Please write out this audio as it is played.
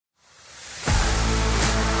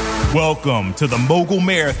Welcome to the Mogul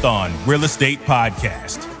Marathon Real Estate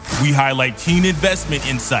Podcast. We highlight keen investment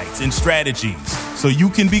insights and strategies so you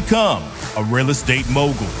can become a real estate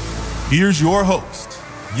mogul. Here's your host,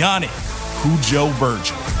 Yannick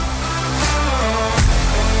Cujo-Virgil.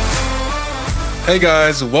 Hey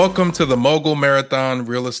guys, welcome to the Mogul Marathon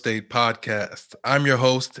Real Estate Podcast. I'm your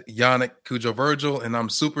host, Yannick Cujo-Virgil, and I'm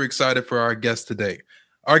super excited for our guest today.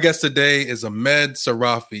 Our guest today is Ahmed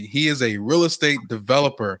Serafi. He is a real estate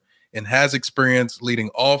developer and has experience leading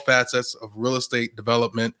all facets of real estate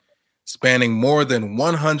development, spanning more than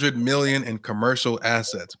 100 million in commercial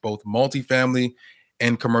assets, both multifamily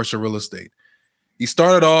and commercial real estate. He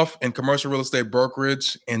started off in commercial real estate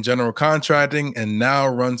brokerage and general contracting and now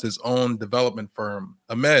runs his own development firm.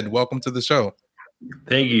 Ahmed, welcome to the show.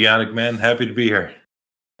 Thank you, Yannick, man. Happy to be here.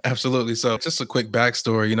 Absolutely. So just a quick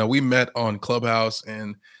backstory, we met on Clubhouse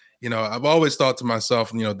and, I've always thought to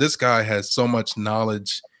myself, this guy has so much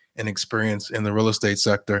knowledge and experience in the real estate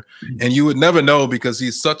sector. And you would never know because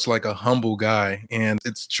he's such like a humble guy. And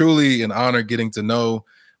it's truly an honor getting to know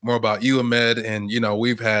more about you, Ahmed. And,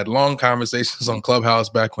 we've had long conversations on Clubhouse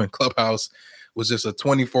back when Clubhouse was just a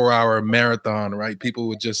 24-hour marathon, right? People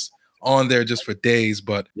were just on there just for days.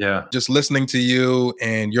 But just listening to you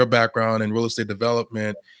and your background in real estate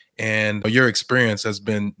development and your experience has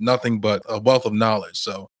been nothing but a wealth of knowledge.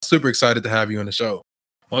 So super excited to have you on the show.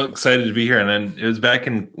 Well, excited to be here. And then it was back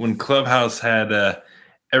when Clubhouse had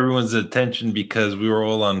everyone's attention because we were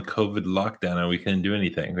all on COVID lockdown and we couldn't do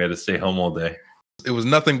anything. We had to stay home all day. It was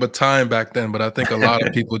nothing but time back then, but I think a lot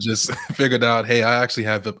of people just figured out, hey, I actually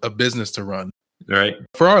have a business to run. Right.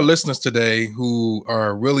 For our listeners today who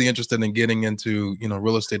are really interested in getting into,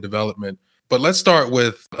 real estate development, but let's start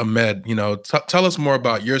with Ahmed. Tell us more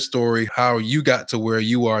about your story, how you got to where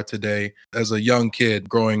you are today as a young kid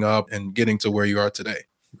growing up and getting to where you are today.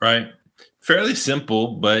 Right. Fairly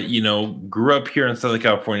simple, but, grew up here in Southern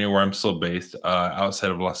California where I'm still based, outside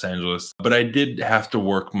of Los Angeles. But I did have to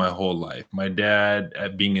work my whole life. My dad,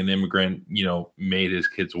 being an immigrant, made his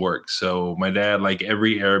kids work. So my dad, like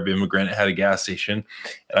every Arab immigrant, had a gas station.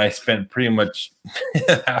 And I spent pretty much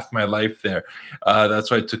half my life there. That's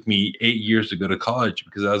why it took me 8 years to go to college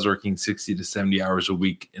because I was working 60 to 70 hours a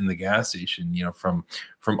week in the gas station, from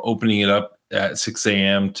opening it up at 6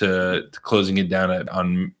 a.m. to closing it down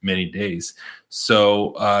on many days.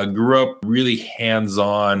 So grew up really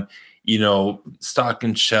hands-on,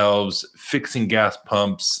 stocking shelves, fixing gas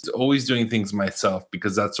pumps, always doing things myself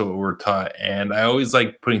because that's what we're taught. And I always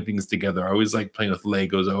liked putting things together. I always liked playing with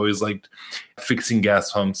Legos. I always liked fixing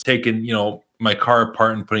gas pumps, taking, my car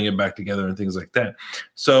apart and putting it back together and things like that.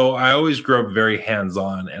 So I always grew up very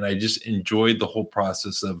hands-on and I just enjoyed the whole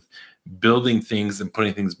process of building things and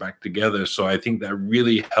putting things back together. So I think that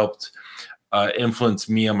really helped influence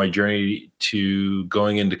me on my journey to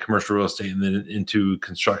going into commercial real estate and then into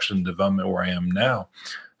construction and development where I am now.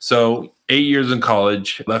 So 8 years in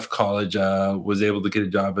college, left college, was able to get a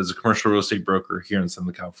job as a commercial real estate broker here in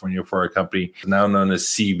Southern California for a company now known as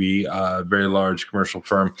CB, a very large commercial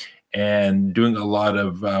firm, and doing a lot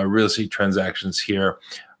of real estate transactions here.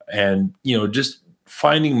 And, just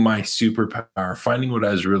finding my superpower, finding what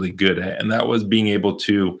I was really good at. And that was being able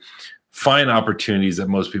to find opportunities that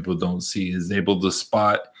most people don't see, is able to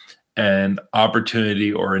spot an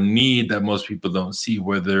opportunity or a need that most people don't see,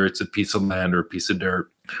 whether it's a piece of land or a piece of dirt,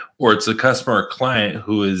 or it's a customer or client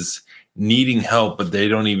who is needing help, but they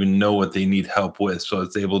don't even know what they need help with. So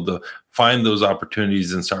it's able to find those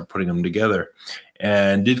opportunities and start putting them together.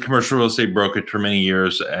 And did commercial real estate brokerage for many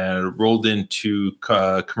years and rolled into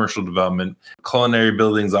commercial development, culinary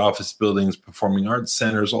buildings, office buildings, performing arts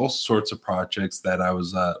centers, all sorts of projects that I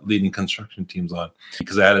was leading construction teams on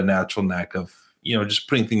because I had a natural knack of, just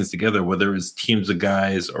putting things together, whether it was teams of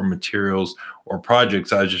guys or materials or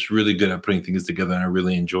projects. I was just really good at putting things together and I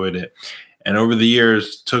really enjoyed it. And over the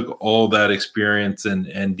years, took all that experience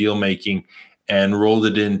and deal making and rolled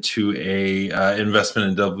it into a investment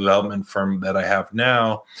and development firm that I have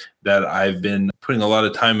now that I've been putting a lot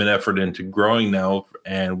of time and effort into growing now.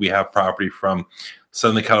 And we have property from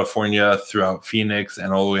Southern California throughout Phoenix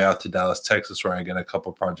and all the way out to Dallas, Texas, where I got a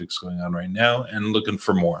couple projects going on right now and looking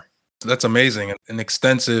for more. That's amazing. An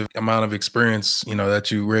extensive amount of experience,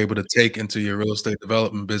 that you were able to take into your real estate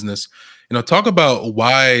development business. Talk about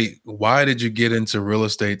why did you get into real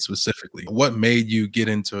estate specifically? What made you get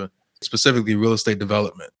into specifically real estate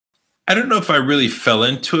development? I don't know if I really fell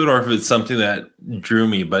into it or if it's something that drew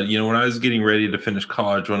me, but when I was getting ready to finish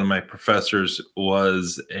college, one of my professors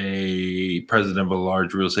was a president of a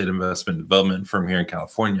large real estate investment development firm here in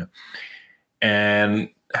California. And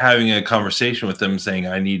having a conversation with him saying,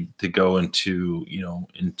 I need to go into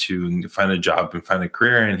find a job and find a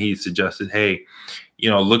career. And he suggested, hey,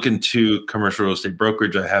 look into commercial real estate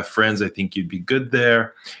brokerage. I have friends. I think you'd be good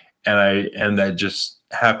there. And that just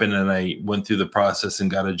happened. And I went through the process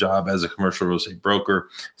and got a job as a commercial real estate broker,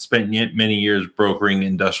 spent many years brokering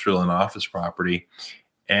industrial and office property,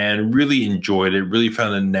 and really enjoyed it, really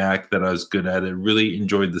found a knack that I was good at it, really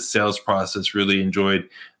enjoyed the sales process, really enjoyed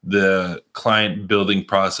the client building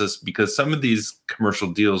process, because some of these commercial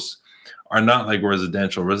deals are not like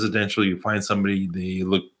residential. Residential, you find somebody, they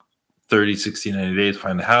look 30, 60, 90 days,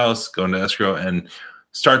 find a house, go into escrow, and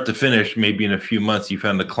start to finish, maybe in a few months, you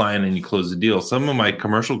found a client and you close the deal. Some of my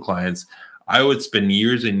commercial clients, I would spend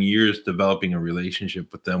years and years developing a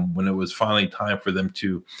relationship with them. When it was finally time for them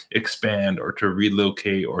to expand or to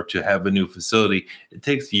relocate or to have a new facility, it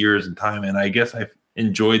takes years and time. And I guess I've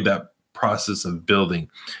enjoyed that process of building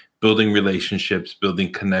relationships,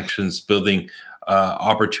 building connections, building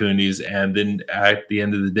opportunities, and then at the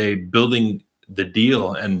end of the day, building the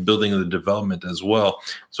deal and building the development as well.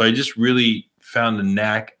 So I just really found a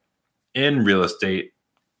knack in real estate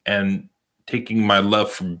and taking my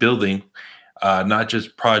love for building, not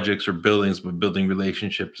just projects or buildings, but building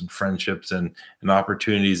relationships and friendships and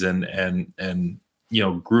opportunities and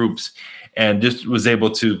groups, and just was able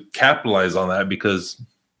to capitalize on that, because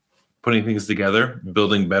putting things together,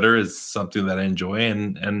 building better is something that I enjoy,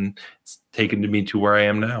 and it's taken me to where I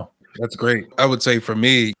am now. That's great. I would say for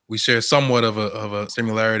me, we share somewhat of a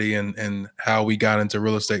similarity in how we got into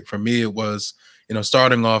real estate. For me, it was,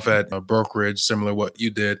 starting off at a brokerage, similar to what you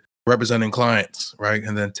did, representing clients, right?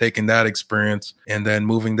 And then taking that experience and then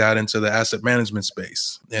moving that into the asset management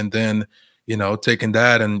space. And then, taking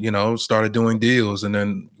that and, started doing deals and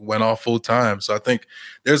then went off full time. So I think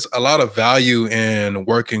there's a lot of value in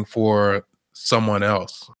working for someone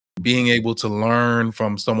else, being able to learn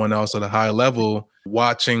from someone else at a high level,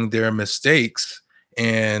 watching their mistakes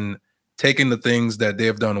and taking the things that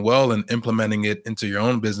they've done well and implementing it into your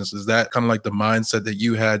own business. Is that kind of like the mindset that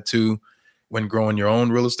you had to when growing your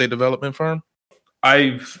own real estate development firm?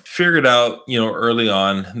 I've figured out, early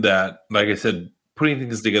on that, like I said, putting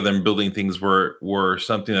things together and building things were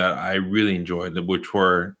something that I really enjoyed, which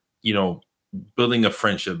were, building a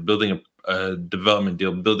friendship, building a development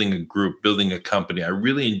deal, building a group, building a company. I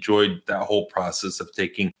really enjoyed that whole process of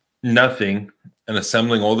taking nothing and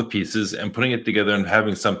assembling all the pieces and putting it together and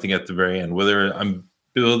having something at the very end, whether I'm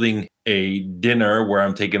building a dinner where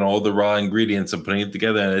I'm taking all the raw ingredients and putting it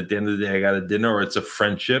together, and at the end of the day, I got a dinner, or it's a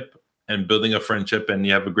friendship and building a friendship and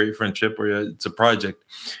you have a great friendship, or it's a project.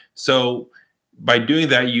 So by doing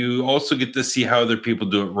that, you also get to see how other people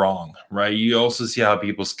do it wrong, right? You also see how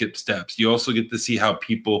people skip steps. You also get to see how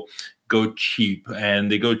people go cheap,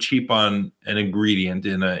 and they go cheap on an ingredient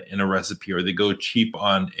in a recipe, or they go cheap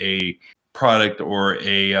on a product or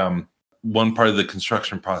a one part of the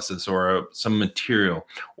construction process, or some material,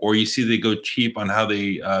 or you see they go cheap on how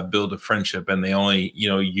they build a friendship, and they only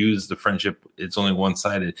use the friendship, it's only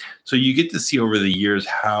one-sided. So you get to see over the years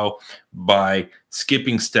how by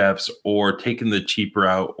skipping steps or taking the cheap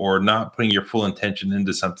route or not putting your full intention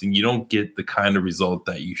into something, you don't get the kind of result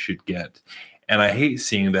that you should get. And I hate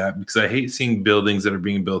seeing that, because I hate seeing buildings that are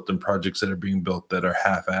being built and projects that are being built that are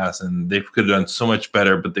half-assed, and they could have done so much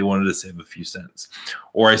better, but they wanted to save a few cents.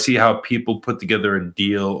 Or I see how people put together a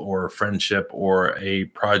deal or a friendship or a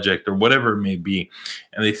project or whatever it may be,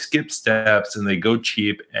 and they skip steps and they go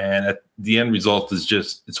cheap, and at the end result is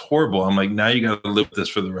just, it's horrible. I'm like, now you got to live with this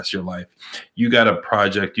for the rest of your life. You got a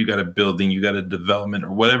project, you got a building, you got a development,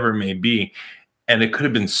 or whatever it may be, and it could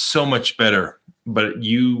have been so much better, but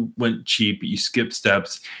you went cheap, you skipped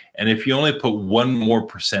steps. And if you only put 1% more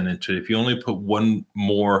into it, if you only put one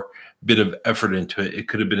more bit of effort into it, it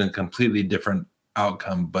could have been a completely different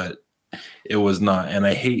outcome, but it was not. And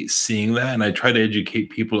I hate seeing that. And I try to educate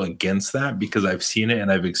people against that, because I've seen it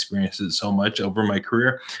and I've experienced it so much over my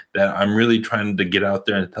career that I'm really trying to get out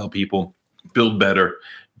there and tell people, build better,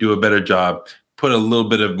 do a better job, put a little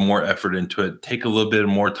bit of more effort into it, take a little bit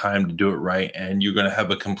more time to do it right, and you're going to have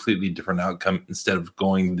a completely different outcome instead of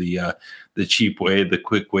going the cheap way, the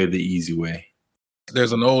quick way, the easy way.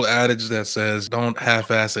 There's an old adage that says, don't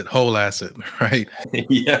half-ass it, whole-ass it, right?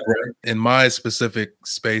 Yeah, right. In my specific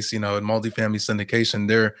space, in multifamily syndication,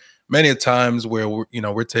 there are many times where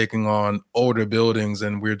we're taking on older buildings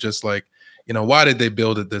and we're just like, why did they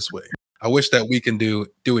build it this way? I wish that we can do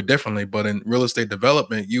it differently. But in real estate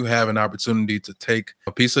development, you have an opportunity to take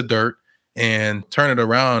a piece of dirt and turn it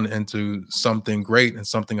around into something great and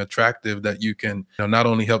something attractive that you can not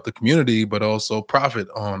only help the community, but also profit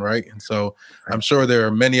on, right? And so I'm sure there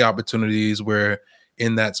are many opportunities where,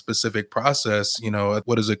 in that specific process,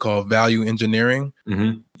 what is it called? Value engineering.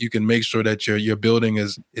 Mm-hmm. You can make sure that your building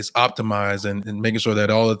is optimized and making sure that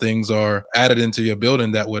all the things are added into your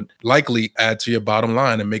building that would likely add to your bottom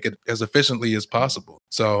line and make it as efficiently as possible.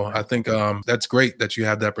 So I think that's great that you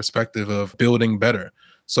have that perspective of building better.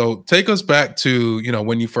 So take us back to,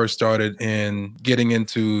 when you first started in getting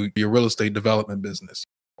into your real estate development business.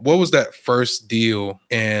 What was that first deal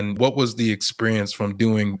and what was the experience from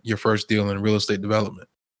doing your first deal in real estate development?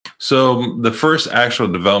 So the first actual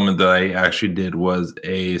development that I actually did was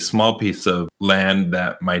a small piece of land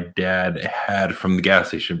that my dad had from the gas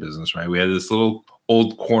station business, right? We had this little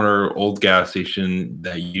old gas station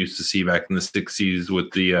that you used to see back in the 60s with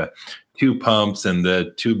the two pumps and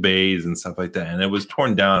the two bays and stuff like that. And it was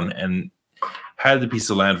torn down and had the piece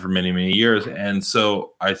of land for many, many years. And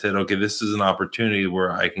so I said, okay, this is an opportunity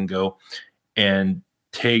where I can go and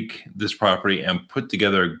take this property and put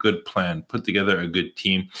together a good plan, put together a good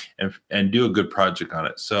team, and do a good project on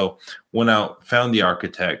it. So went out, found the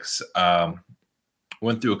architects,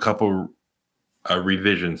 went through a couple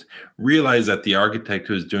revisions, realized that the architect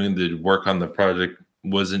who was doing the work on the project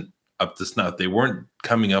wasn't up to snuff. They weren't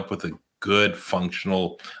coming up with a good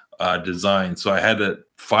functional design. So I had to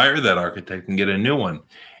fire that architect and get a new one.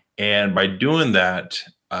 And by doing that,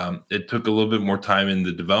 it took a little bit more time in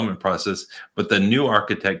the development process, but the new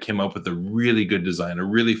architect came up with a really good design, a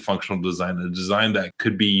really functional design, a design that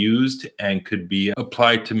could be used and could be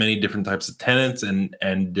applied to many different types of tenants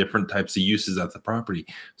and different types of uses at the property.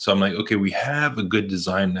 So I'm like, okay, we have a good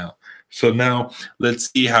design now. So now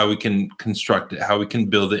let's see how we can construct it, how we can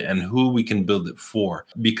build it, and who we can build it for.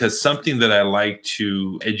 Because something that I like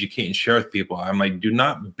to educate and share with people, I'm like, do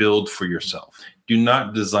not build for yourself. Do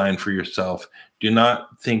not design for yourself. Do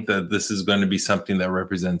not think that this is going to be something that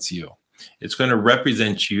represents you. It's going to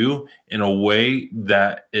represent you in a way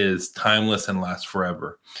that is timeless and lasts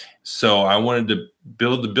forever. So I wanted to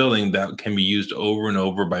build a building that can be used over and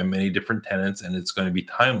over by many different tenants, and it's going to be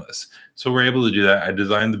timeless. So we're able to do that. I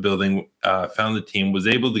designed the building, found the team, was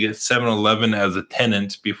able to get 7-Eleven as a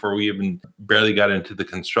tenant before we even barely got into the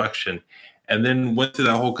construction, and then went through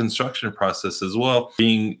that whole construction process as well,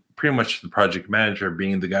 being pretty much the project manager,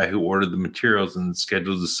 being the guy who ordered the materials and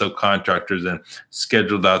scheduled the subcontractors and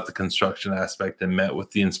scheduled out the construction aspect and met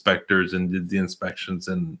with the inspectors and did the inspections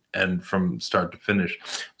and from start to finish.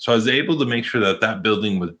 So I was able to make sure that that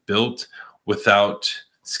building was built without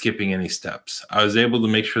skipping any steps. I was able to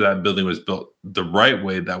make sure that building was built the right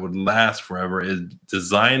way that would last forever, is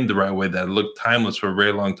designed the right way that looked timeless for a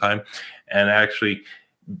very long time, and actually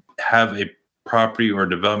have a property or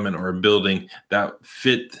development or a building that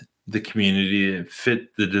fit the community, it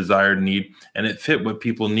fit the desired need, and it fit what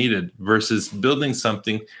people needed, versus building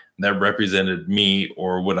something that represented me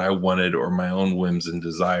or what I wanted or my own whims and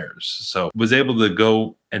desires. So was able to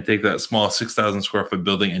go and take that small 6,000 square foot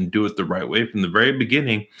building and do it the right way from the very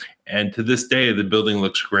beginning. And to this day, the building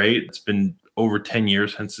looks great. It's been over 10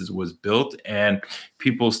 years since it was built, and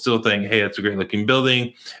people still think, hey, it's a great looking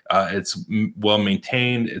building. It's well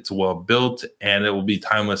maintained, it's well built, and it will be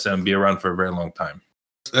timeless and be around for a very long time.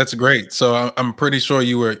 That's great. So I'm pretty sure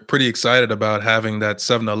you were pretty excited about having that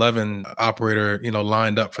 7-Eleven operator,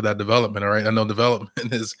 lined up for that development. All right. I know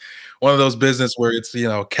development is one of those business where it's,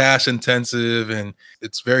 cash intensive, and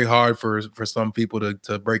it's very hard for some people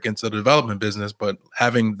to break into the development business. But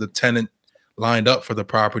having the tenant lined up for the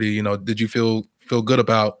property, did you feel good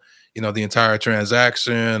about, the entire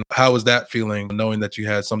transaction? How was that feeling, knowing that you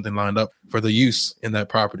had something lined up for the use in that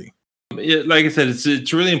property? Like I said,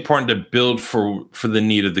 it's really important to build for the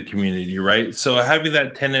need of the community, right? So having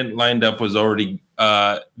that tenant lined up was already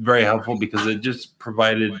very helpful, because it just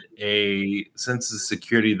provided a sense of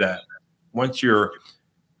security that once you're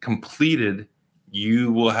completed,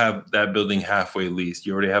 you will have that building halfway leased.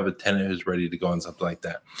 You already have a tenant who's ready to go and something like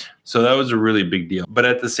that. So that was a really big deal. But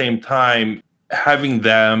at the same time, having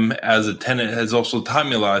them as a tenant has also taught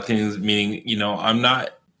me a lot of things, meaning, I'm not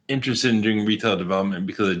interested in doing retail development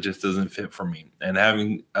because it just doesn't fit for me. And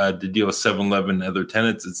having to deal with 7-Eleven and other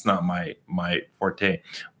tenants, it's not my forte.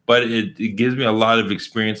 But it gives me a lot of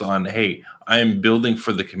experience on, hey, I am building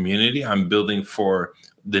for the community. I'm building for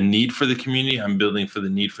the need for the community. I'm building for the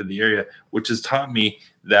need for the area, which has taught me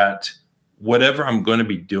that whatever I'm going to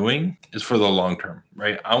be doing is for the long term,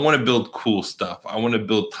 right? I want to build cool stuff. I want to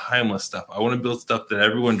build timeless stuff. I want to build stuff that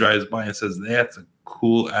everyone drives by and says, that's a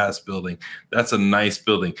cool ass building. That's a nice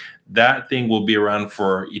building. That thing will be around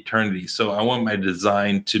for eternity. So I want my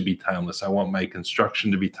design to be timeless. I want my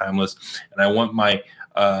construction to be timeless. And I want my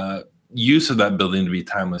use of that building to be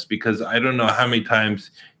timeless, because I don't know how many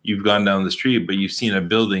times you've gone down the street, but you've seen a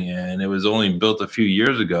building and it was only built a few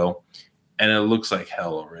years ago, and it looks like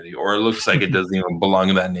hell already, or it looks like it doesn't even belong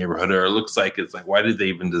in that neighborhood, or it looks like it's like, why did they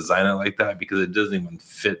even design it like that? Because it doesn't even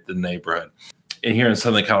fit the neighborhood. And here in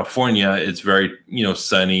Southern California, it's very,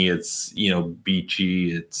 sunny, it's,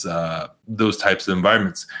 beachy, it's those types of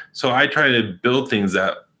environments. So I try to build things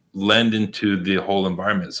that lend into the whole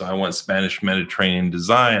environment. So I want Spanish Mediterranean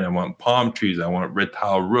design. I want palm trees. I want red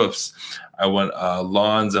tile roofs. I want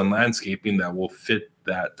lawns and landscaping that will fit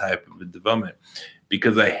that type of a development,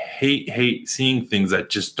 because I hate seeing things that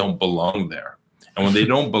just don't belong there. And when they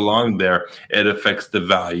don't belong there, it affects the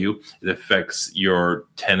value. It affects your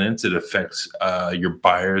tenants. It affects your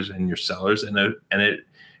buyers and your sellers. And it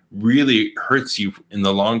really hurts you in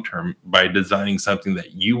the long term by designing something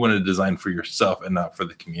that you want to design for yourself and not for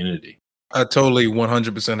the community. I totally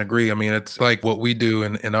 100% agree. I mean, it's like what we do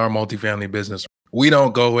in our multifamily business. We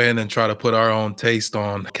don't go in and try to put our own taste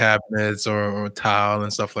on cabinets or tile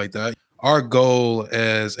and stuff like that. Our goal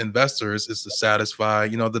as investors is to satisfy,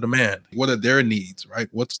 the demand. What are their needs, right?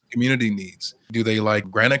 What's the community needs? Do they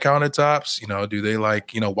like granite countertops? Do they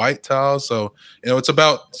like, white tiles? So, it's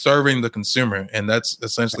about serving the consumer, and that's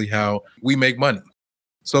essentially how we make money.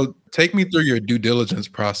 So take me through your due diligence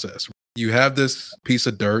process. You have this piece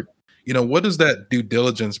of dirt. What does that due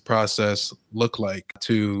diligence process look like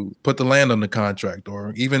to put the land on the contract,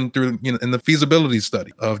 or even through, in the feasibility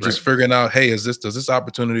study of just figuring out, hey, does this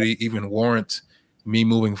opportunity even warrant me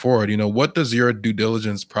moving forward? What does your due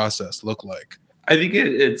diligence process look like? I think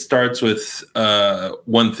it starts with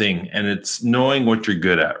one thing, and it's knowing what you're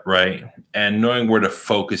good at, right? And knowing where to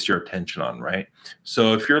focus your attention on, right?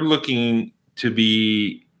 So if you're looking to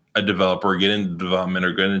be a developer, get into development,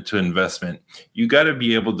 or get into investment, you got to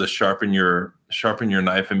be able to sharpen your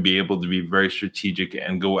knife and be able to be very strategic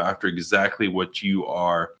and go after exactly what you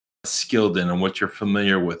are skilled in and what you're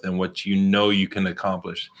familiar with and what you can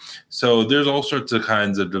accomplish. So there's all sorts of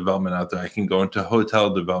kinds of development out there. I can go into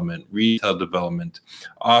hotel development, retail development,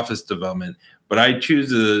 office development, but I choose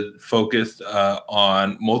to focus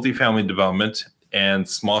on multifamily development and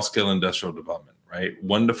small scale industrial development, right?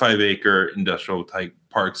 1 to 5 acre industrial type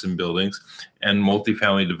parks and buildings, and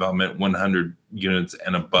multifamily development, 100 units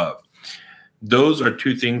and above. Those are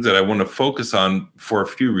two things that I want to focus on for a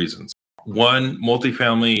few reasons. One,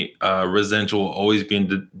 multifamily residential will always be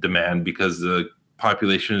in demand because the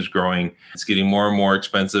population is growing. It's getting more and more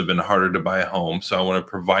expensive and harder to buy a home. So I want to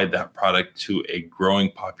provide that product to a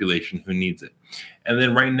growing population who needs it. And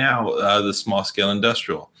then right now, the small scale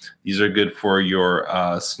industrial. These are good for your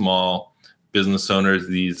small business owners,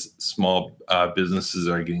 these small businesses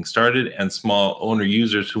that are getting started, and small owner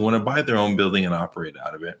users who want to buy their own building and operate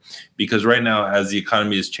out of it. Because right now, as the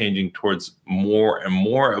economy is changing towards more and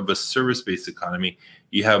more of a service-based economy,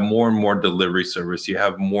 you have more and more delivery service, you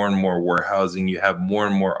have more and more warehousing, you have more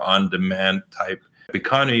and more on-demand type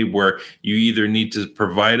economy where you either need to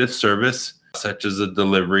provide a service such as a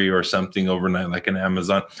delivery or something overnight like an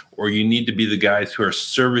Amazon, or you need to be the guys who are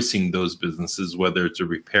servicing those businesses, whether it's a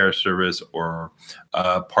repair service or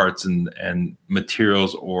parts and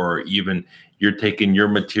materials, or even you're taking your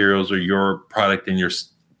materials or your product and you're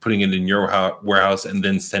putting it in your warehouse and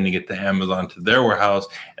then sending it to Amazon to their warehouse,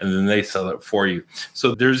 and then they sell it for you.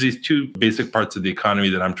 So there's these two basic parts of the economy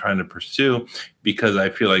that I'm trying to pursue because I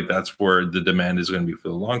feel like that's where the demand is going to be for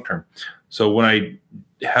the long term. So when I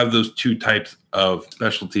have those two types of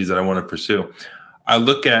specialties that I want to pursue, I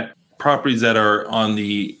look at properties that are on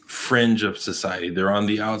the fringe of society. They're on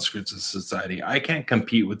the outskirts of society. I can't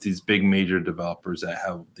compete with these big major developers that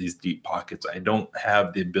have these deep pockets. I don't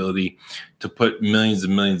have the ability to put millions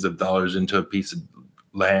and millions of dollars into a piece of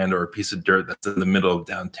land or a piece of dirt that's in the middle of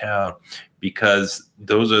downtown, because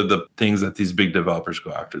those are the things that these big developers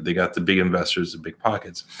go after. They got the big investors, the big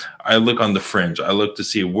pockets. I look on the fringe. I look to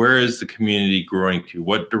see, where is the community growing to?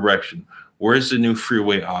 What direction? Where's the new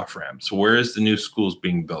freeway off-ramps? Where is the new schools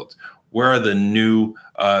being built? Where are the new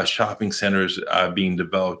shopping centers being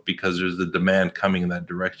developed, because there's the demand coming in that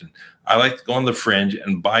direction? I like to go on the fringe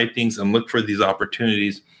and buy things and look for these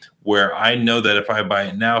opportunities where I know that if I buy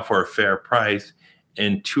it now for a fair price,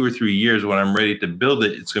 in 2 or 3 years, when I'm ready to build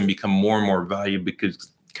it, it's going to become more and more valuable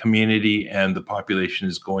because community and the population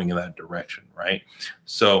is going in that direction, right?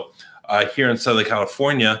 So here in Southern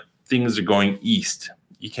California, things are going east.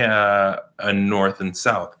 You can't north and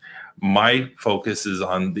south. My focus is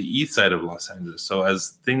on the east side of Los Angeles. So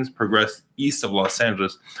as things progress east of Los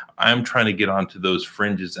Angeles, I'm trying to get onto those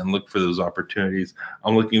fringes and look for those opportunities.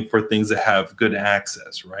 I'm looking for things that have good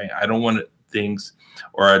access, right? I don't want things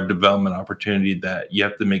or a development opportunity that you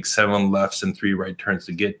have to make 7 lefts and 3 right turns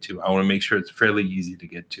to get to. I want to make sure it's fairly easy to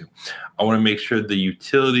get to. I want to make sure the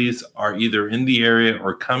utilities are either in the area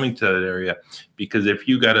or coming to that area, because if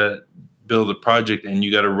you got to build a project and you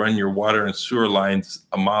got to run your water and sewer lines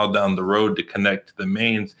a mile down the road to connect to the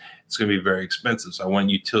mains, it's going to be very expensive. So I want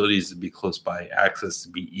utilities to be close by, access to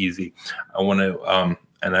be easy. I want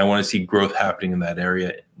to see growth happening in that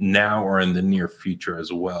area now or in the near future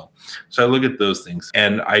as well. So I look at those things,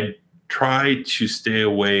 and I try to stay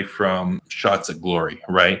away from shots at glory,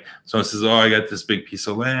 right? Someone says, oh, I got this big piece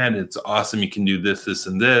of land. It's awesome. You can do this, this,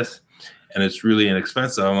 and this. And it's really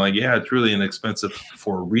inexpensive. I'm like, yeah, it's really inexpensive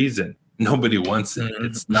for a reason. Nobody wants it. Mm-hmm.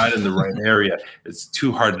 It's not in the right area. It's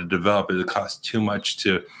too hard to develop. It costs too much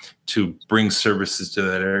to bring services to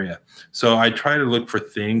that area. So I try to look for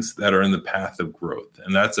things that are in the path of growth.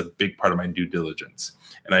 And that's a big part of my due diligence.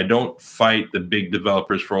 And I don't fight the big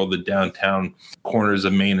developers for all the downtown corners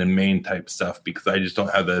of Main and Main type stuff, because I just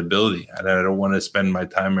don't have that ability. And I don't want to spend my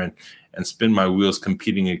time and spin my wheels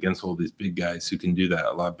competing against all these big guys who can do that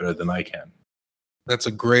a lot better than I can. That's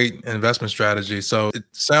a great investment strategy. So it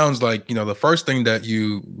sounds like, the first thing that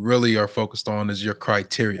you really are focused on is your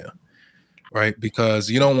criteria, right? Because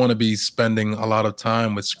you don't want to be spending a lot of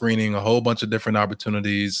time with screening a whole bunch of different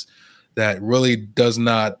opportunities that really does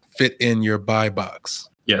not fit in your buy box.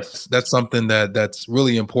 Yes. That's something that's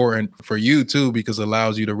really important for you too, because it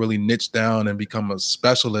allows you to really niche down and become a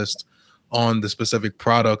specialist on the specific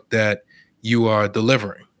product that you are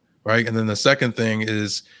delivering, right? And then the second thing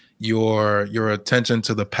is your attention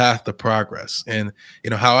to the path to progress. And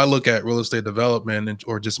how I look at real estate development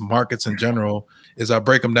or just markets in general is I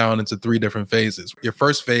break them down into 3 different phases. Your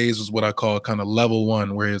first phase is what I call kind of level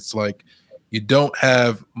 1, where it's like you don't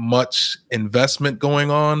have much investment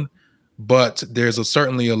going on, but there's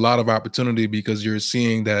certainly a lot of opportunity, because you're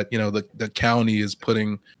seeing that the county is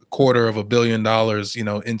putting $250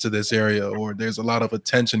 million into this area, or there's a lot of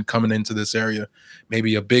attention coming into this area.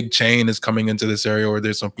 Maybe a big chain is coming into this area, or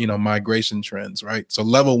there's some migration trends, right? So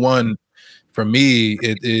level 1 for me,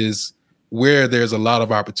 it is where there's a lot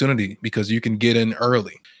of opportunity because you can get in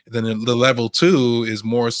early. Then the level 2 is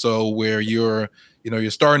more so where you're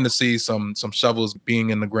starting to see some shovels being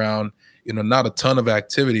in the ground. Not a ton of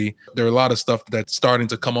activity. There are a lot of stuff that's starting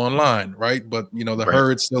to come online, right? But the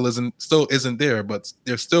herd still isn't there. But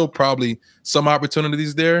there's still probably some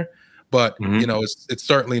opportunities there. But it's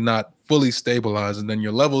certainly not fully stabilized. And then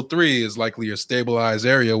your level 3 is likely your stabilized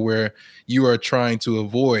area where you are trying to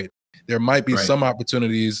avoid. There might be some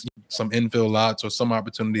opportunities, some infill lots, or some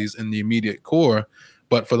opportunities in the immediate core.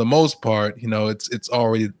 But for the most part, it's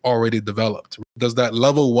already developed. Does that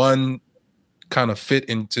level 1 kind of fit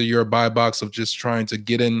into your buy box of just trying to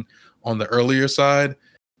get in on the earlier side?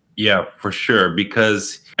 Yeah, for sure.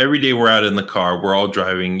 Because every day we're out in the car, we're all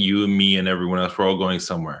driving, you and me and everyone else, we're all going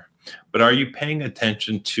somewhere. But are you paying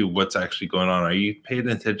attention to what's actually going on? Are you paying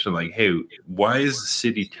attention like, hey, why is the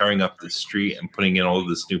city tearing up the street and putting in all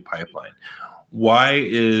this new pipeline? Why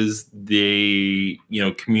is the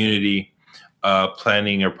community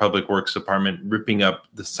planning or public works department ripping up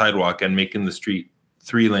the sidewalk and making the street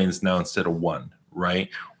 3 lanes now instead of 1, right?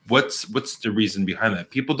 What's the reason behind that?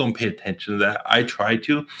 People don't pay attention to that. I try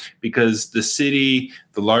to, because the city,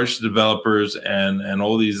 the large developers, and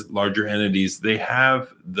all these larger entities, they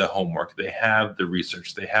have the homework, they have the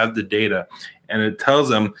research, they have the data, and it tells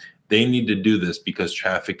them they need to do this because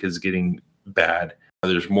traffic is getting bad.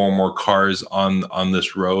 There's more and more cars on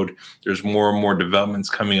this road. There's more and more developments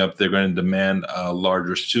coming up. They're going to demand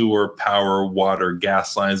larger sewer, power, water,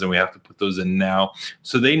 gas lines, and we have to put those in now.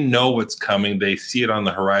 So they know what's coming. They see it on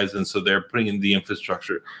the horizon, so they're putting in the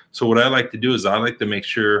infrastructure. So what I like to do is I like to make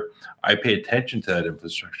sure I pay attention to that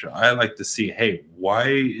infrastructure. I like to see, hey, why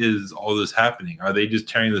is all this happening? Are they just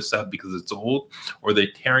tearing this up because it's old, or are they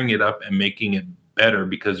tearing it up and making it better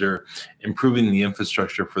because they're improving the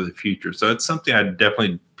infrastructure for the future? So it's something I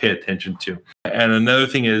definitely pay attention to. And another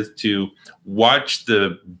thing is to watch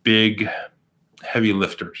the big heavy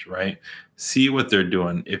lifters, right? See what they're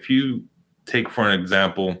doing. If you take, for an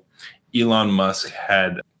example, Elon Musk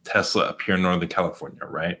had Tesla up here in Northern California,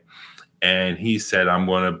 right? And he said, I'm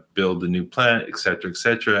going to build a new plant, et cetera, et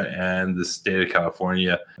cetera. And the state of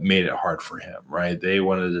California made it hard for him, right? They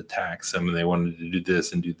wanted to tax him and they wanted to do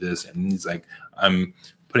this and do this. And he's like, I'm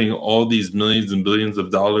putting all these millions and billions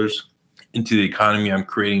of dollars into the economy. I'm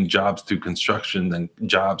creating jobs through construction and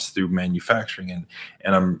jobs through manufacturing.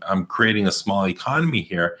 And I'm creating a small economy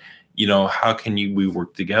here. How can we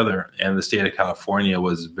work together? And the state of California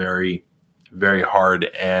was very, very hard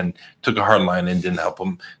and took a hard line and didn't help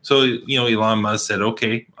them. So, Elon Musk said,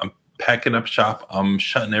 okay, I'm packing up shop. I'm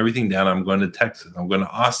shutting everything down. I'm going to Texas. I'm going to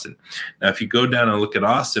Austin. Now, if you go down and look at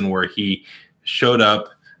Austin, where he showed up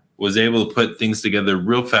was able to put things together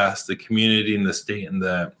real fast. The community and the state and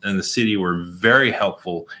the city were very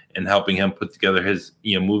helpful in helping him put together his,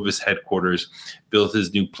 move his headquarters, build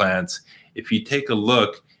his new plants. If you take a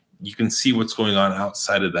look, you can see what's going on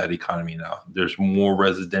outside of that economy now. There's more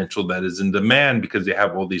residential that is in demand because they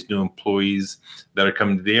have all these new employees that are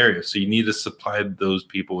coming to the area. So you need to supply those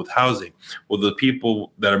people with housing. Well, the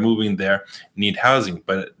people that are moving there need housing,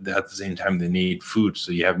 but at the same time, they need food.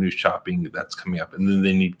 So you have new shopping that's coming up. And then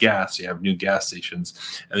they need gas. You have new gas stations.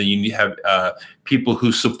 And then you have people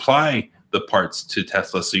who supply the parts to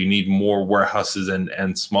Tesla. So you need more warehouses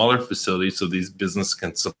and smaller facilities so these businesses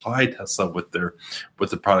can supply Tesla with the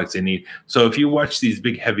products they need. So if you watch these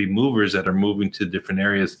big heavy movers that are moving to different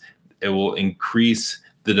areas, it will increase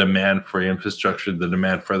the demand for infrastructure, the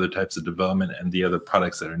demand for other types of development and the other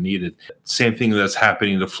products that are needed. Same thing that's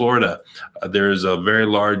happening to Florida. There is a very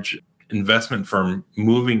large investment firm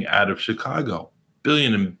moving out of Chicago.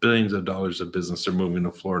 Billions and billions of dollars of business are moving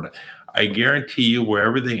to Florida. I guarantee you,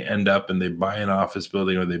 wherever they end up and they buy an office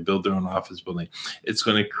building or they build their own office building, it's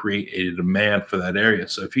going to create a demand for that area.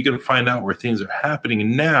 So if you can find out where things are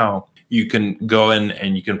happening now, you can go in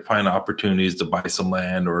and you can find opportunities to buy some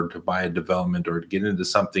land or to buy a development or to get into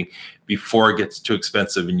something before it gets too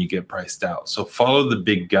expensive and you get priced out. So follow the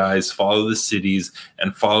big guys, follow the cities,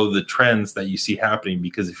 and follow the trends that you see happening.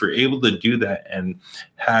 Because if you're able to do that and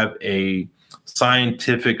have a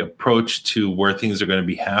scientific approach to where things are going to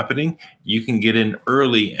be happening, you can get in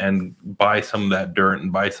early and buy some of that dirt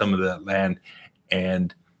and buy some of that land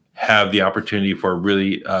and have the opportunity for a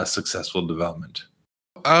really successful development.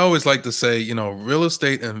 I always like to say, real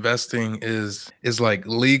estate investing is like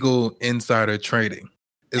legal insider trading.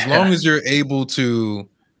 As long as you're able to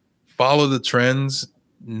follow the trends,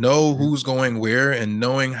 know who's going where, and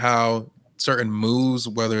knowing how certain moves,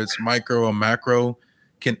 whether it's micro or macro,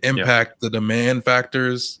 can impact the demand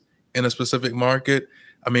factors in a specific market.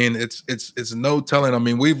 I mean, it's no telling. I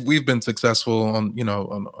mean, we've been successful on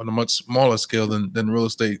on a much smaller scale than real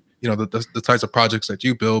estate. The types of projects that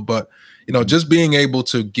you build, but just being able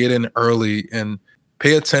to get in early and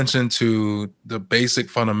pay attention to the basic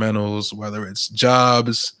fundamentals, whether it's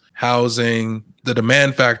jobs, housing, the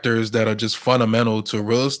demand factors that are just fundamental to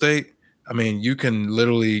real estate. I mean, you can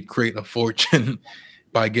literally create a fortune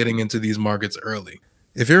by getting into these markets early.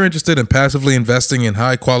 If you're interested in passively investing in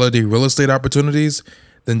high-quality real estate opportunities,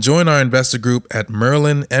 then join our investor group at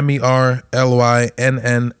Merlin,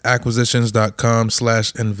 MERLYNN,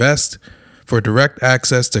 acquisitions.com/invest for direct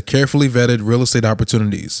access to carefully vetted real estate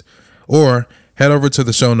opportunities. Or head over to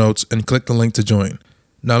the show notes and click the link to join.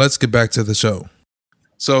 Now let's get back to the show.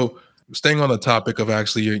 So staying on the topic of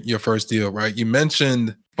actually your first deal, right? You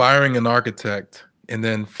mentioned firing an architect and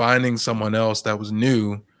then finding someone else that was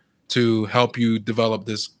new to help you develop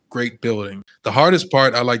this great building. The hardest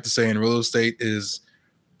part, I like to say, in real estate is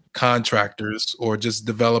contractors or just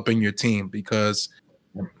developing your team, because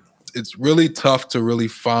it's really tough to really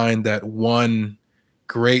find that one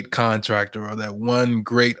great contractor or that one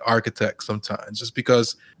great architect sometimes, just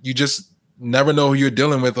because you just never know who you're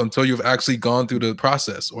dealing with until you've actually gone through the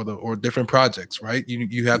process or different projects, right?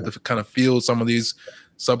 You have to kind of feel some of these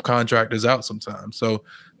subcontractors out sometimes. So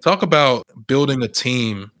talk about building a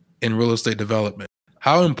team in real estate development.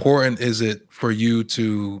 How important is it for you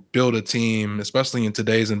to build a team, especially in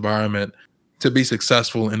today's environment, to be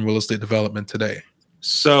successful in real estate development today?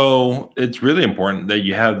 So it's really important that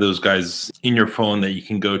you have those guys in your phone that you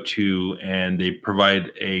can go to, and they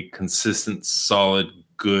provide a consistent, solid,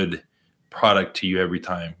 good product to you every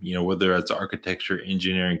time. Whether it's architecture,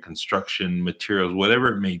 engineering, construction, materials, whatever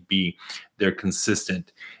it may be, they're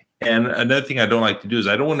consistent. And another thing I don't like to do is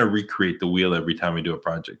I don't want to recreate the wheel every time I do a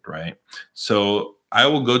project, right? So I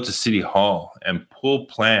will go to City Hall and pull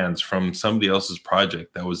plans from somebody else's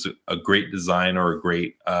project that was a great design or a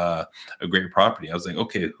great property. I was like,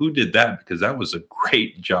 okay, who did that? Because that was a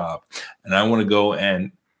great job. And I want to go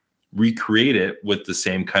and recreate it with the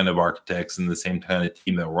same kind of architects and the same kind of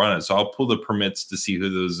team that were on it. So I'll pull the permits to see who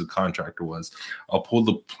the contractor was. I'll pull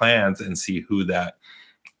the plans and see who that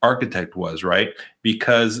architect was, right?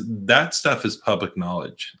 Because that stuff is public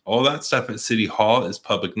knowledge. All that stuff at City Hall is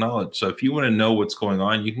public knowledge. So if you want to know what's going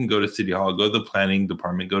on, you can go to City Hall, go to the planning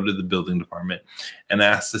department, go to the building department, and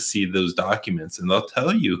ask to see those documents. And they'll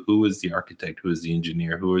tell you who is the architect, who is the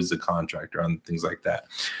engineer, who is the contractor, and things like that.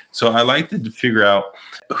 So I like to figure out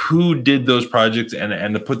who did those projects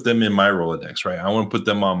and to put them in my Rolodex, right? I want to put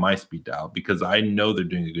them on my speed dial because I know they're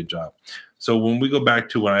doing a good job. So when we go back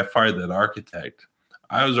to when I fired that architect,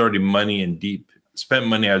 I was already spent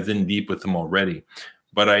money. I was in deep with them already,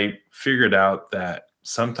 but I figured out that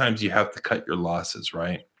sometimes you have to cut your losses,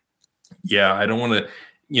 right? Yeah, I don't want to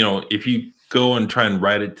if you go and try and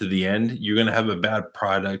ride it to the end, you're going to have a bad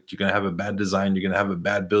product. You're going to have a bad design. You're going to have a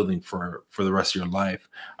bad building for the rest of your life.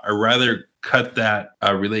 I'd rather cut that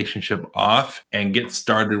relationship off and get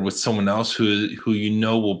started with someone else who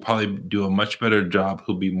will probably do a much better job,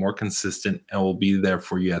 who'll be more consistent and will be there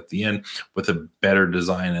for you at the end with a better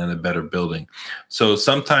design and a better building. So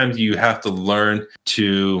sometimes you have to learn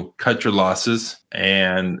to cut your losses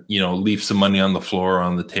and leave some money on the floor or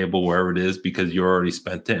on the table, wherever it is, because you already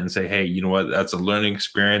spent it, and say, hey, you know what, that's a learning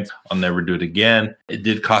experience. I'll never do it again. It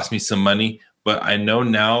did cost me some money, but I know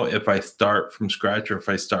now if I start from scratch, or if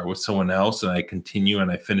I start with someone else and I continue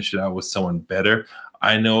and I finish it out with someone better,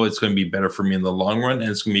 I know it's going to be better for me in the long run,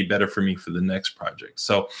 and it's going to be better for me for the next project.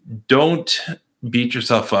 So don't beat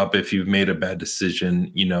yourself up if you've made a bad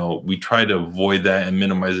decision. We try to avoid that and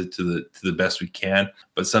minimize it to the best we can,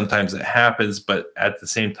 but sometimes it happens. But at the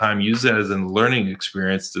same time, use it as a learning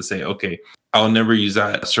experience to say, okay, I'll never use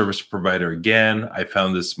that service provider again. I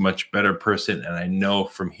found this much better person, and I know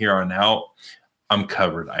from here on out, I'm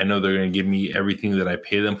covered. I know they're going to give me everything that I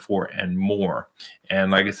pay them for and more.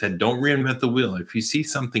 And like I said, don't reinvent the wheel. If you see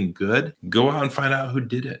something good, go out and find out who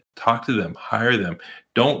did it. Talk to them, hire them.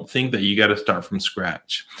 Don't think that you got to start from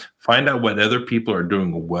scratch. Find out what other people are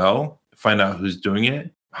doing well, find out who's doing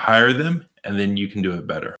it, hire them, and then you can do it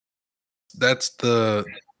better. That's the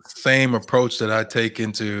same approach that I take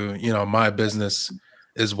into, my business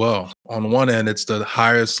as well. On one end, it's the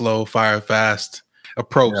hire slow, fire fast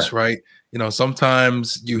approach, right?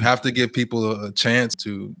 Sometimes you have to give people a chance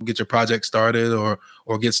to get your project started or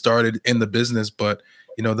get started in the business. But,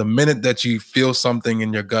 the minute that you feel something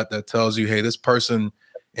in your gut that tells you, hey, this person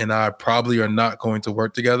and I probably are not going to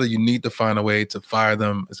work together, you need to find a way to fire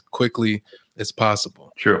them as quickly as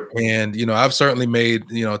possible. Sure. And, I've certainly made,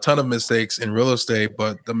 a ton of mistakes in real estate,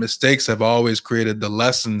 but the mistakes have always created the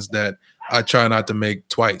lessons that I try not to make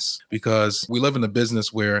twice, because we live in a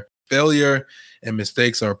business where failure and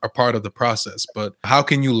mistakes are part of the process. But how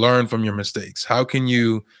can you learn from your mistakes? How can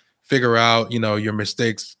you figure out, your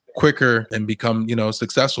mistakes quicker and become,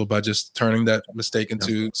 successful by just turning that mistake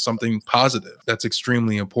into something positive? That's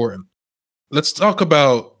extremely important. Let's talk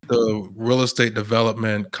about the real estate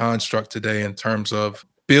development construct today in terms of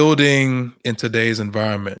building in today's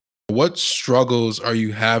environment. What struggles are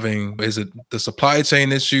you having? Is it the supply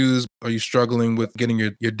chain issues? Are you struggling with getting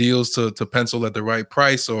your deals to pencil at the right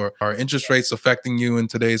price, or are interest rates affecting you in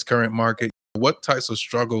today's current market? What types of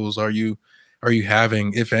struggles are you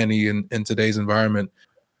having, if any, in today's environment?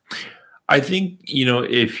 I think,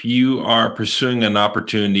 if you are pursuing an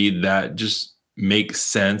opportunity that just makes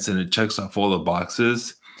sense and it checks off all the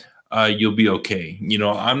boxes, you'll be okay.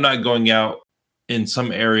 I'm not going out in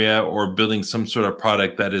some area or building some sort of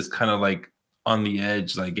product that is kind of like on the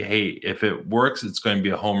edge, like, hey, if it works, it's going to be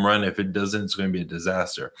a home run. If it doesn't, it's going to be a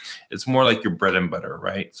disaster. It's more like your bread and butter,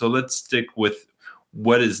 right? So let's stick with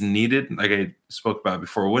what is needed. Like I spoke about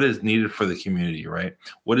before, what is needed for the community, right?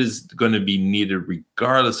 What is going to be needed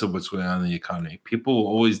regardless of what's going on in the economy? People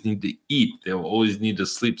will always need to eat. They will always need to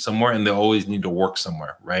sleep somewhere, and they'll always need to work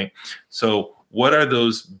somewhere, right? So what are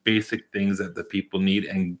those basic things that the people need,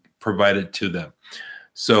 and provide it to them?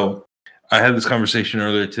 So I had this conversation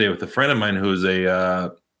earlier today with a friend of mine who is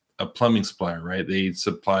a plumbing supplier, right? They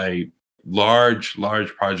supply large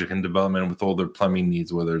project and development with all their plumbing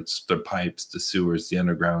needs, whether it's the pipes, the sewers, the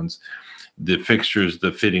undergrounds, the fixtures,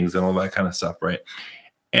 the fittings, and all that kind of stuff, right?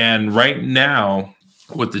 And right now,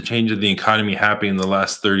 with the change of the economy happening in the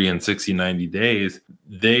last 30 and 60, 90 days,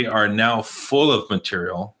 they are now full of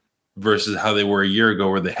material versus how they were a year ago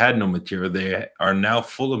where they had no material. They are now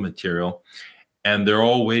full of material, and they're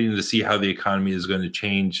all waiting to see how the economy is going to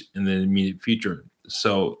change in the immediate future.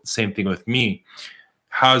 So same thing with me.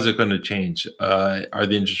 How is it going to change? Are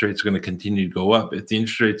the interest rates going to continue to go up? If the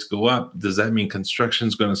interest rates go up, does that mean construction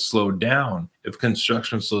is going to slow down? If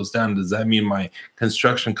construction slows down, does that mean my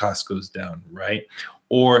construction cost goes down, right?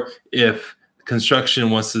 Or if construction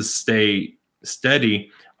wants to stay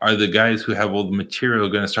steady, are the guys who have all the material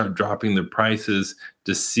going to start dropping their prices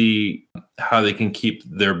to see how they can keep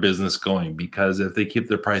their business going? Because if they keep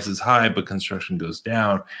their prices high but construction goes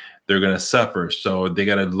down, they're going to suffer. So they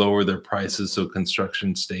got to lower their prices so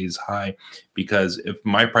construction stays high. Because if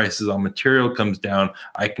my prices on material comes down,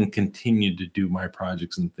 I can continue to do my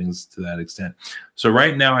projects and things to that extent. So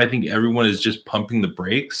right now, I think everyone is just pumping the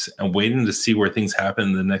brakes and waiting to see where things happen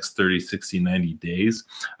in the next 30, 60, 90 days.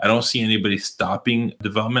 I don't see anybody stopping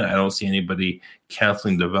development. I don't see anybody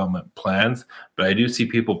canceling development plans, but I do see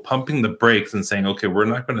people pumping the brakes and saying, okay, we're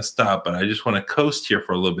not going to stop, but I just want to coast here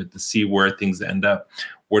for a little bit to see where things end up.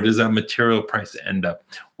 Where does that material price end up?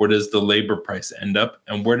 Where does the labor price end up?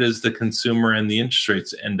 And where does the consumer and the interest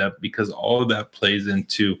rates end up? Because all of that plays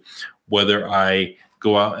into whether I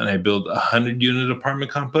go out and I build a 100-unit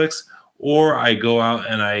apartment complex, or I go out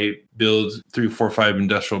and I build 3, 4, 5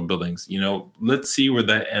 industrial buildings. Let's see where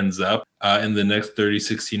that ends up in the next 30,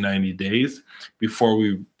 60, 90 days before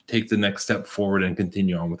we take the next step forward and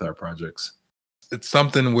continue on with our projects. It's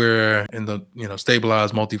something where in the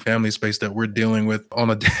stabilized multifamily space that we're dealing with on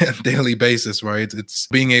a daily basis, right? It's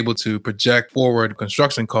being able to project forward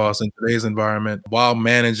construction costs in today's environment while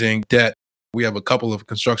managing debt. We have a couple of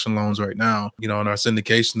construction loans right now, in our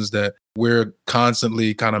syndications that we're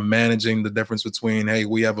constantly kind of managing the difference between, hey,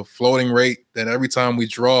 we have a floating rate that every time we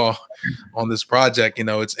draw on this project,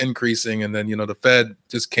 it's increasing. And then, the Fed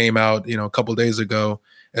just came out, a couple of days ago,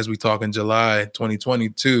 as we talk in July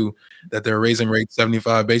 2022, that they're raising rates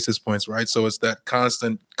 75 basis points, right? So it's that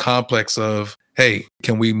constant complex of, hey,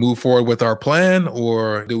 can we move forward with our plan,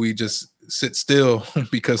 or do we just sit still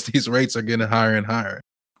because these rates are getting higher and higher?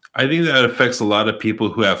 I think that affects a lot of people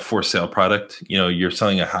who have for sale product. You're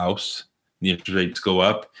selling a house, the interest rates go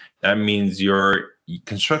up. That means your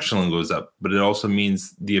construction loan goes up, but it also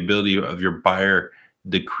means the ability of your buyer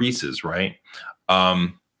decreases, right?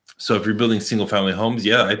 So if you're building single family homes,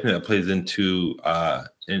 yeah, I think that plays into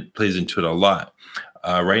it a lot.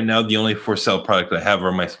 Right now, the only for sale product I have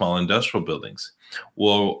are my small industrial buildings.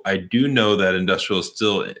 Well, I do know that industrial is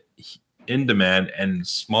still in demand, and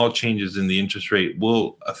small changes in the interest rate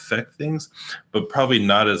will affect things, but probably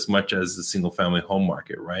not as much as the single family home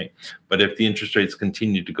market, right? But if the interest rates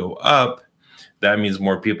continue to go up, that means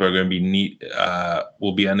more people are going to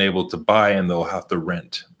will be unable to buy, and they'll have to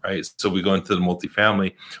rent, right? So we go into the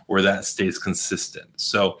multifamily where that stays consistent.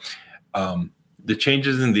 So the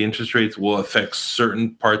changes in the interest rates will affect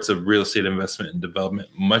certain parts of real estate investment and development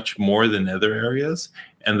much more than other areas.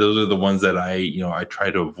 And those are the ones that I try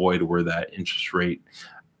to avoid, where that interest rate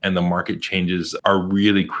and the market changes are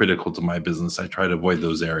really critical to my business. I try to avoid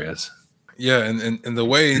those areas. Yeah, and the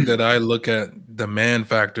way that I look at demand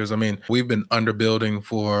factors, I mean, we've been underbuilding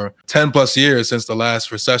for 10 plus years since the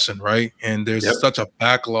last recession, right? And there's such a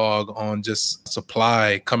backlog on just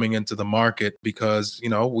supply coming into the market because,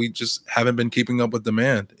 we just haven't been keeping up with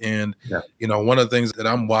demand. And, one of the things that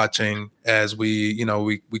I'm watching as we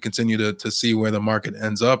continue to see where the market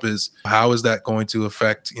ends up is how is that going to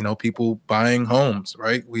affect, people buying homes,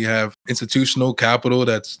 right? We have institutional capital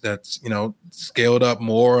that's scaled up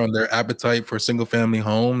more on their appetite for single family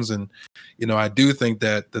homes. And, I do think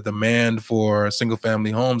that the demand for single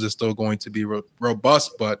family homes is still going to be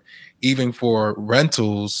robust, but even for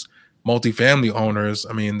rentals, multifamily owners,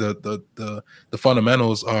 I mean, the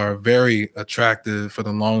fundamentals are very attractive for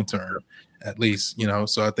the long term, at least,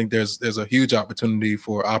 so I think there's a huge opportunity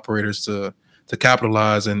for operators to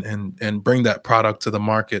capitalize and bring that product to the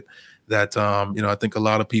market that, I think a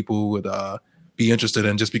lot of people would be interested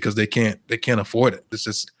in, just because they can't afford it. It's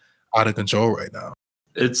just out of control right now.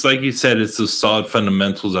 It's like you said, it's those solid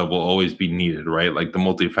fundamentals that will always be needed, right? Like the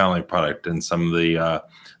multifamily product and some of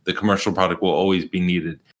the commercial product will always be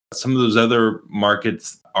needed. Some of those other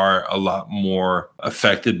markets are a lot more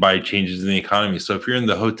affected by changes in the economy. So if you're in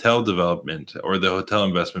the hotel development or the hotel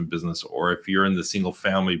investment business, or if you're in the single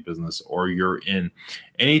family business, or you're in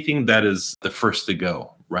anything that is the first to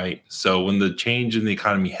go, right? So when the change in the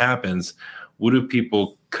economy happens, what do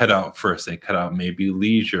people cut out first? They cut out maybe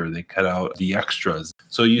leisure, they cut out the extras.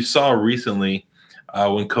 So you saw recently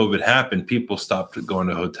when COVID happened, people stopped going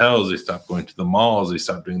to hotels, they stopped going to the malls, they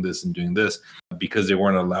stopped doing this and doing this because they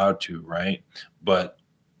weren't allowed to, right? But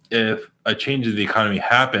if a change in the economy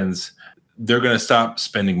happens, they're going to stop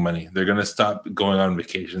spending money. They're going to stop going on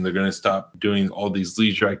vacation. They're going to stop doing all these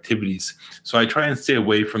leisure activities. So I try and stay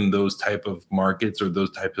away from those type of markets or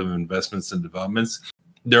those types of investments and developments.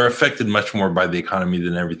 They're affected much more by the economy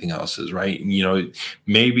than everything else is, right?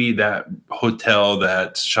 Maybe that hotel,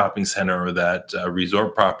 that shopping center, or that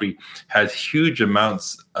resort property has huge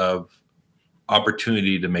amounts of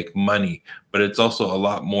opportunity to make money, but it's also a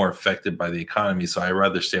lot more affected by the economy. So I'd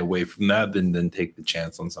rather stay away from that than take the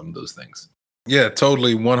chance on some of those things. Yeah,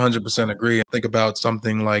 totally 100% agree. Think about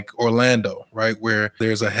something like Orlando, right? Where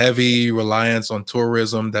there's a heavy reliance on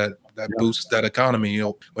tourism that boosts that economy.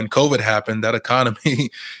 When COVID happened, that economy,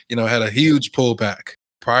 had a huge pullback.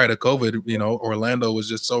 Prior to COVID, Orlando was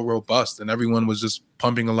just so robust and everyone was just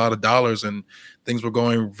pumping a lot of dollars and things were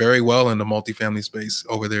going very well in the multifamily space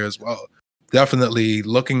over there as well. Definitely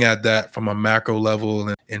looking at that from a macro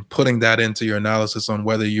level and putting that into your analysis on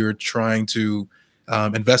whether you're trying to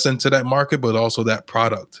invest into that market, but also that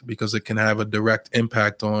product, because it can have a direct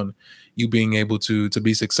impact on you being able to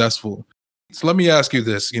be successful. So let me ask you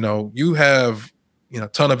this, you have, a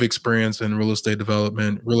ton of experience in real estate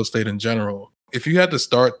development, real estate in general. If you had to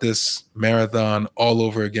start this marathon all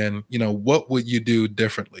over again, what would you do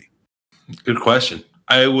differently? Good question.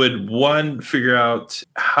 I would, one, figure out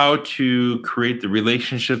how to create the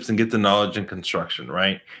relationships and get the knowledge in construction,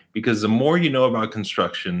 right? Because the more you know about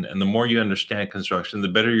construction and the more you understand construction, the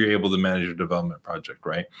better you're able to manage your development project,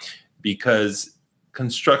 right? Because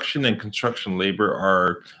construction and construction labor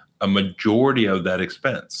are a majority of that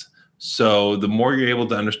expense. So the more you're able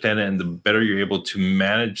to understand it and the better you're able to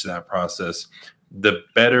manage that process, the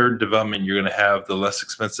better development you're going to have, the less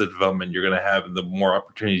expensive development you're going to have, and the more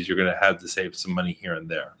opportunities you're going to have to save some money here and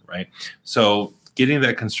there, right? So getting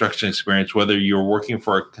that construction experience, whether you're working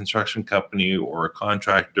for a construction company or a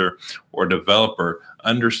contractor or developer,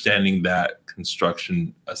 understanding that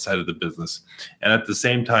construction side of the business. And at the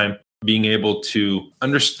same time, being able to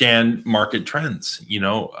understand market trends,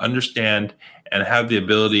 understand and have the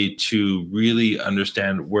ability to really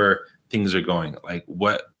understand where things are going, like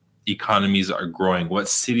what economies are growing, what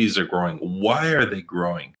cities are growing, why are they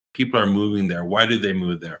growing? People are moving there. Why do they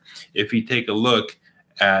move there? If you take a look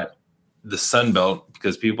at the Sun Belt,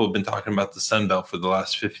 because people have been talking about the Sun Belt for the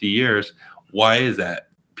last 50 years, why is that?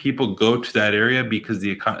 People go to that area because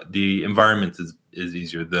the environment is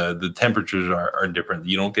easier. The temperatures are different.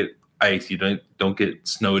 You don't get ice. You don't get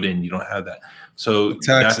snowed in. You don't have that. So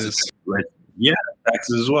Taxes. That's right. Yeah,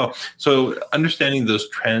 taxes as well. So understanding those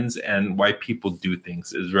trends and why people do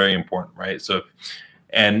things is very important, right? So,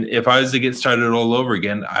 and if I was to get started all over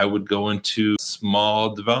again, I would go into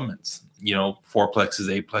small developments, fourplexes,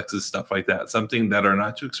 eightplexes, stuff like that. Something that are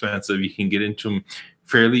not too expensive. You can get into them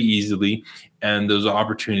fairly easily, and those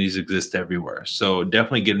opportunities exist everywhere. So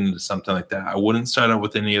definitely get into something like that. I wouldn't start out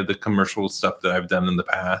with any of the commercial stuff that I've done in the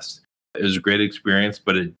past. It was a great experience,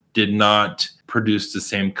 but it did not produce the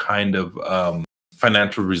same kind of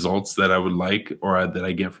financial results that I would like or that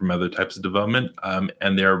I get from other types of development.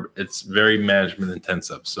 And it's very management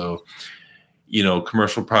intensive. So,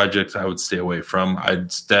 commercial projects I would stay away from.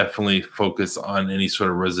 I'd definitely focus on any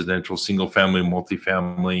sort of residential, single family,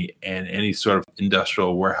 multifamily, and any sort of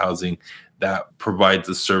industrial warehousing that provides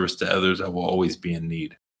a service to others that will always be in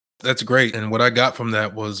need. That's great. And what I got from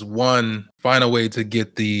that was, one, find a way to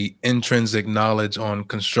get the intrinsic knowledge on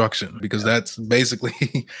construction, because that's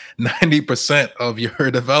basically 90% of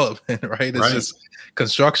your development, right? It's just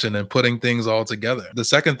construction and putting things all together. The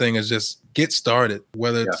second thing is just get started,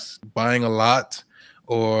 whether it's buying a lot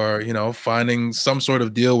or, finding some sort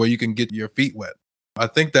of deal where you can get your feet wet. I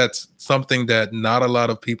think that's something that not a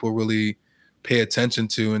lot of people really pay attention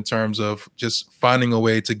to in terms of just finding a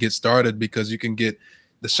way to get started, because you can get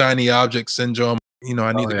the shiny object syndrome.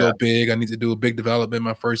 I need to go big. I need to do a big development,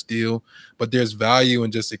 my first deal. But there's value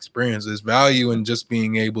in just experience. There's value in just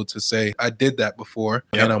being able to say, I did that before,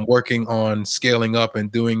 and I'm working on scaling up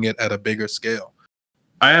and doing it at a bigger scale.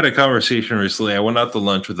 I had a conversation recently. I went out to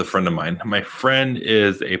lunch with a friend of mine. My friend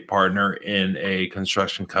is a partner in a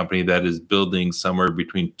construction company that is building somewhere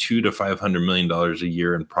between $200 to $500 million a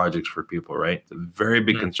year in projects for people, right? It's a very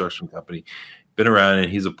big construction company. Been around,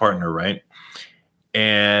 and he's a partner, right?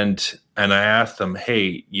 And I asked him,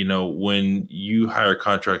 hey, when you hire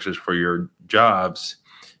contractors for your jobs,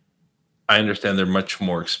 I understand they're much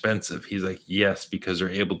more expensive. He's like, yes, because they're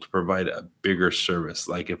able to provide a bigger service.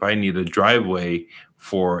 Like if I need a driveway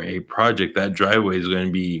for a project, that driveway is going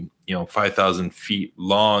to be, 5,000 feet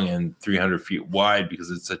long and 300 feet wide because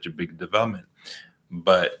it's such a big development.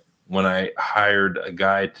 But when I hired a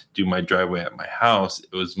guy to do my driveway at my house,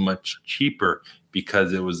 it was much cheaper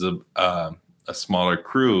because it was a smaller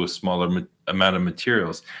crew, smaller amount of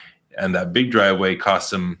materials. And that big driveway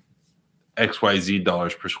cost him XYZ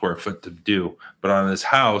dollars per square foot to do. But on his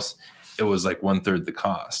house, it was like 1/3 the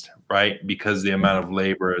cost, right? Because the amount of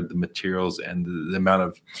labor, the materials, and the amount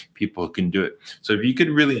of people who can do it. So if you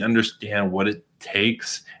could really understand what it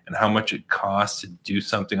takes and how much it costs to do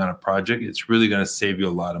something on a project, it's really going to save you a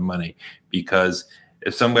lot of money. Because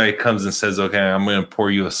if somebody comes and says, okay, I'm going to pour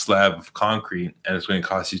you a slab of concrete and it's going to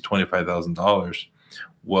cost you $25,000.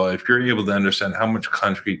 Well, if you're able to understand how much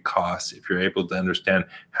concrete costs, if you're able to understand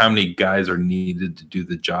how many guys are needed to do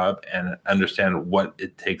the job and understand what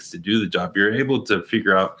it takes to do the job, you're able to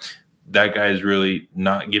figure out that guy is really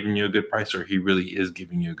not giving you a good price or he really is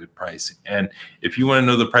giving you a good price. And if you want to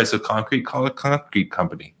know the price of concrete, call a concrete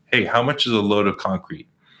company. Hey, how much is a load of concrete?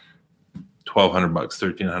 $1,200,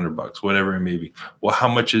 $1,300, whatever it may be. Well, how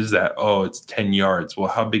much is that? Oh, it's 10 yards. Well,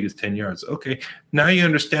 how big is 10 yards? Okay. Now you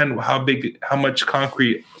understand how much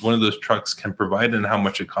concrete one of those trucks can provide and how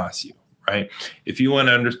much it costs you, right? If you want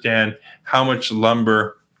to understand how much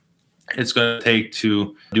lumber it's going to take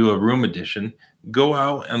to do a room addition, go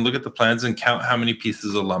out and look at the plans and count how many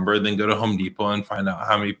pieces of lumber, then go to Home Depot and find out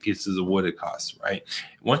how many pieces of wood it costs, right?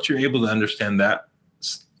 Once you're able to understand that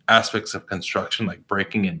aspects of construction, like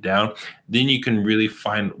breaking it down, then you can really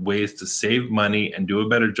find ways to save money and do a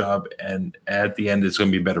better job. And at the end, it's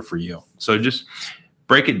going to be better for you. So just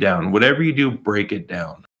break it down. Whatever you do, break it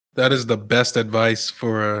down. That is the best advice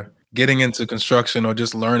for getting into construction or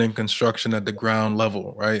just learning construction at the ground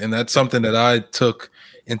level, right? And that's something that I took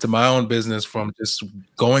into my own business from just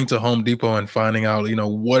going to Home Depot and finding out,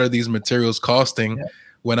 what are these materials costing? Yeah.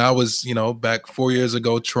 When I was, back 4 years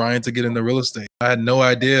ago trying to get into real estate, I had no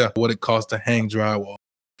idea what it cost to hang drywall.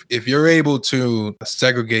 If you're able to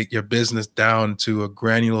segregate your business down to a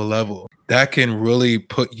granular level, that can really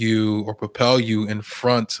put you or propel you in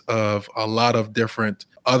front of a lot of different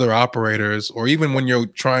other operators, or even when you're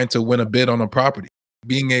trying to win a bid on a property.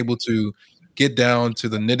 Being able to get down to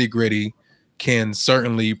the nitty-gritty can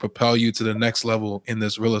certainly propel you to the next level in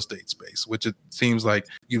this real estate space, which it seems like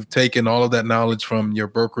you've taken all of that knowledge from your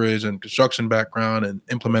brokerage and construction background and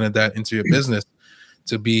implemented that into your business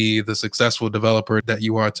to be the successful developer that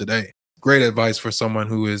you are today. Great advice for someone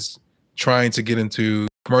who is trying to get into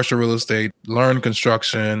commercial real estate, learn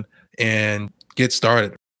construction, and get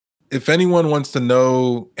started. If anyone wants to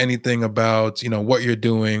know anything about, what you're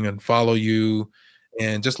doing and follow you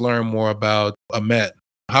and just learn more about Ahmed,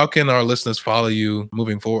 how can our listeners follow you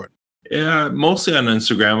moving forward? Yeah, mostly on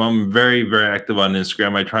Instagram. I'm very, very active on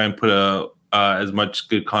Instagram. I try and put as much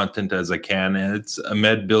good content as I can. And it's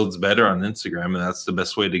Ahmed Builds Better on Instagram. And that's the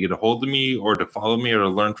best way to get a hold of me or to follow me or to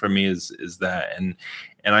learn from me is that. And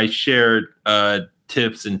I share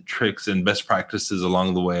tips and tricks and best practices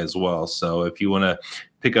along the way as well. So if you want to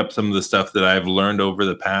pick up some of the stuff that I've learned over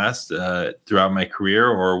the past throughout my career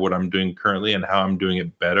or what I'm doing currently and how I'm doing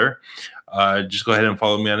it better, just go ahead and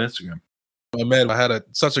follow me on Instagram. Ahmed, I had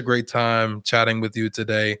such a great time chatting with you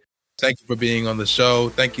today. Thank you for being on the show.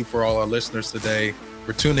 Thank you for all our listeners today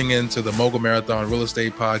for tuning in to the Mogul Marathon Real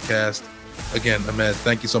Estate Podcast. Again, Ahmed,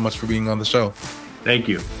 thank you so much for being on the show. Thank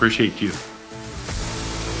you. Appreciate you.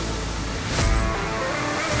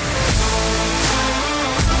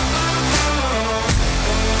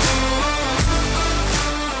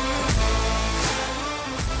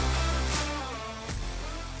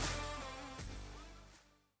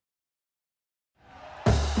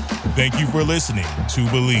 Thank you for listening to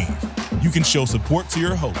Believe. You can show support to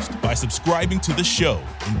your host by subscribing to the show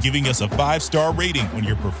and giving us a 5-star rating on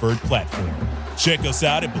your preferred platform. Check us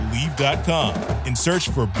out at Believe.com and search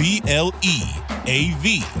for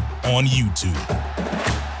BLEAV on YouTube.